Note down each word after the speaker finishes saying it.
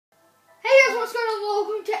what's going on?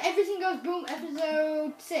 Welcome to Everything Goes Boom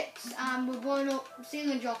episode 6. And we're blowing up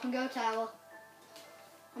ceiling drop and go Tyler.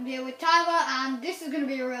 I'm here with Tyler and this is going to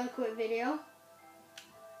be a really quick video.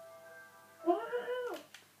 Woohoo!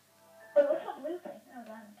 Wait, what's that blue thing?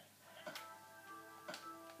 Oh, land.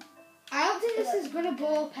 I don't think this is going to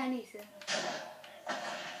blow up anything.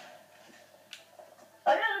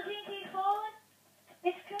 Oh no, the TNT's falling.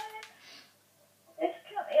 It's coming. It's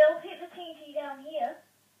coming. It'll hit the TNT down here.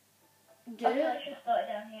 Did I it? should start it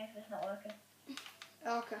down here if it's not working.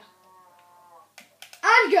 Okay.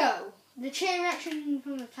 And go! The chain reaction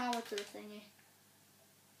from the tower to the thingy.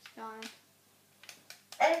 Starting.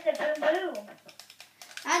 And it's a boom boom.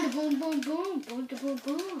 And a boom boom boom. Boom to boom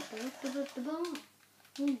boom. Boom to boom to boom.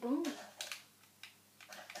 Boom boom.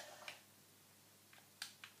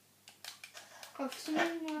 Oh, for some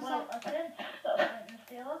reason I was Well, like... I didn't start fighting the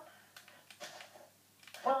steel up.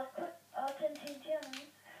 Well, I put our TNT on.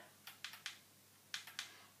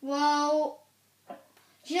 Well,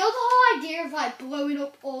 do you know the whole idea of like blowing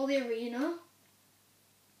up all the arena?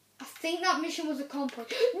 I think that mission was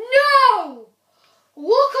accomplished. No!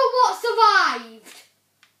 Look at what survived!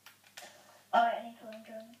 Alright, I need to learn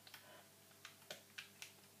German.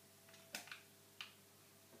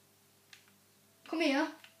 Come here.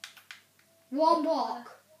 One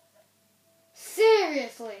block.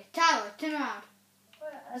 Seriously. Tyler, turn around.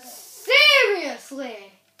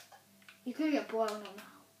 Seriously! You're gonna get blown up now.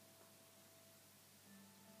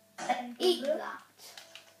 Eat that.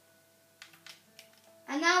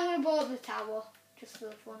 And now I'm going to blow up the tower, just for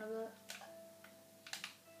the fun of it.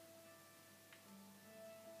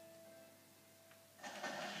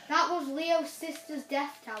 That was Leo's sister's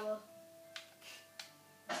death tower.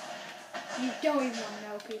 You don't even want to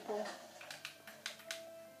know, people.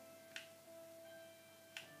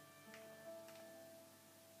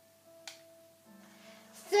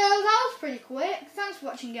 So that was pretty quick. Thanks for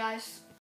watching, guys.